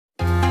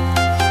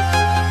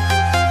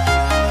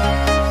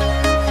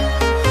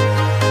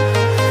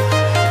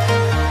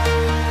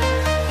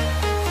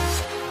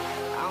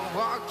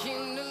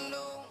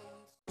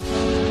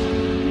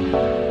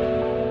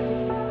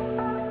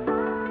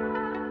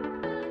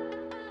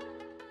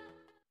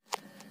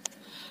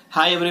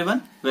Hi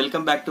everyone,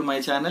 welcome back to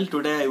my channel.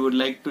 Today I would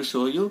like to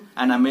show you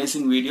an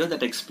amazing video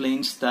that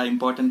explains the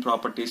important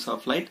properties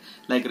of light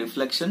like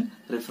reflection,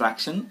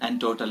 refraction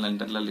and total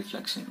internal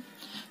reflection.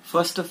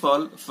 First of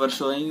all, for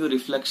showing you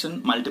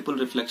reflection, multiple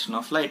reflection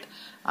of light,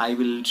 I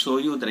will show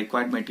you the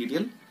required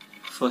material.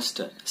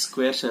 First,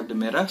 square shaped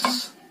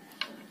mirrors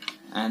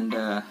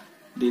and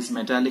these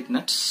metallic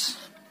nuts,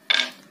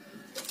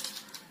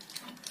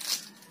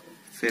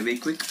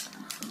 Fevikwik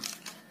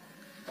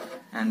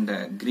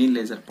and green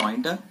laser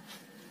pointer,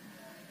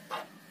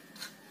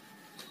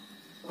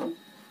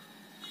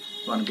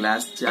 one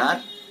glass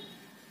jar,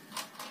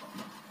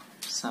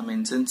 some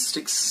incense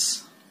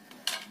sticks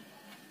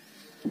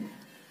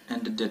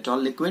and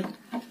Dettol liquid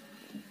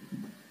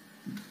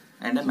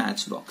and a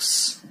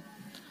matchbox.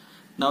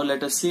 Now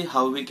let us see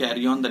how we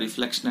carry on the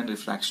reflection and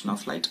refraction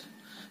of light.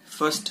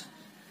 First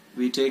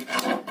we take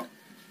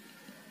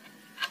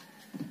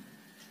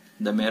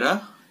the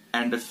mirror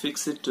and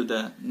fix it to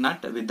the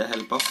nut with the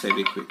help of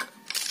Fevikwik.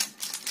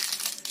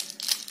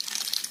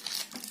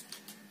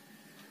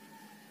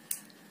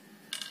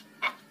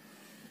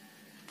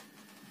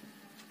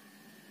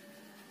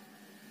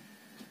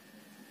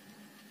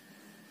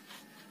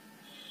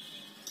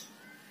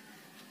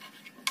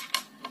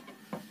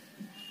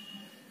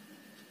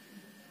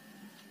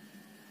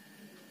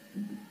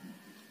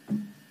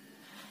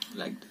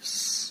 Like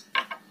this.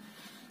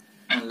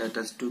 And let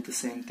us do the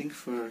same thing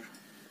for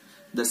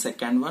the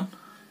second one.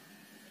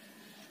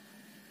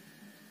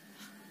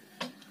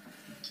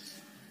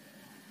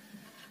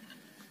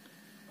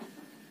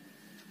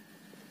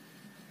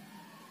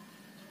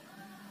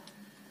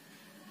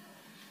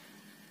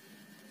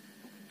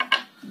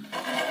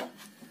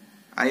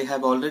 I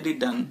have already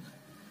done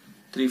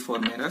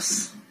 3-4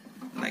 mirrors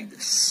like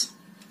this.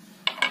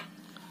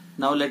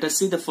 Now let us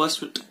see the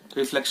first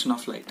reflection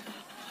of light.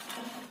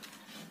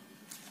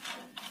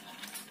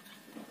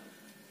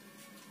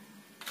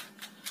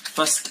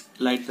 First,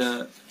 light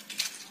the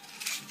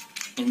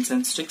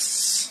incense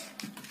sticks.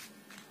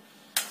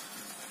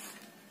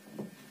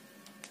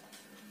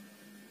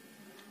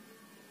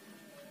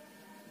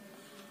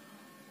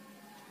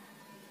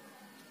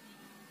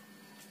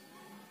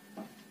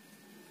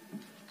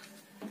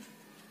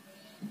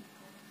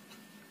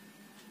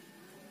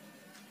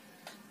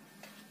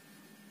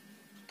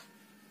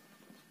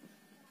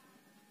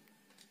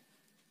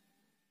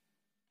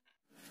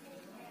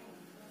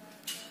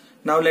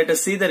 Now let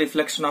us see the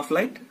reflection of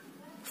light.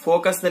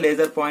 Focus the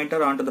laser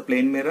pointer onto the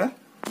plane mirror.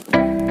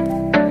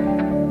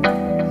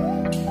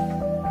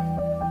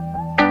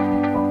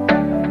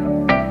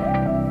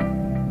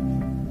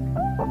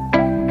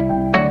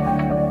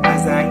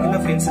 As the angle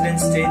of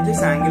incidence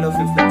changes, angle of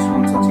reflection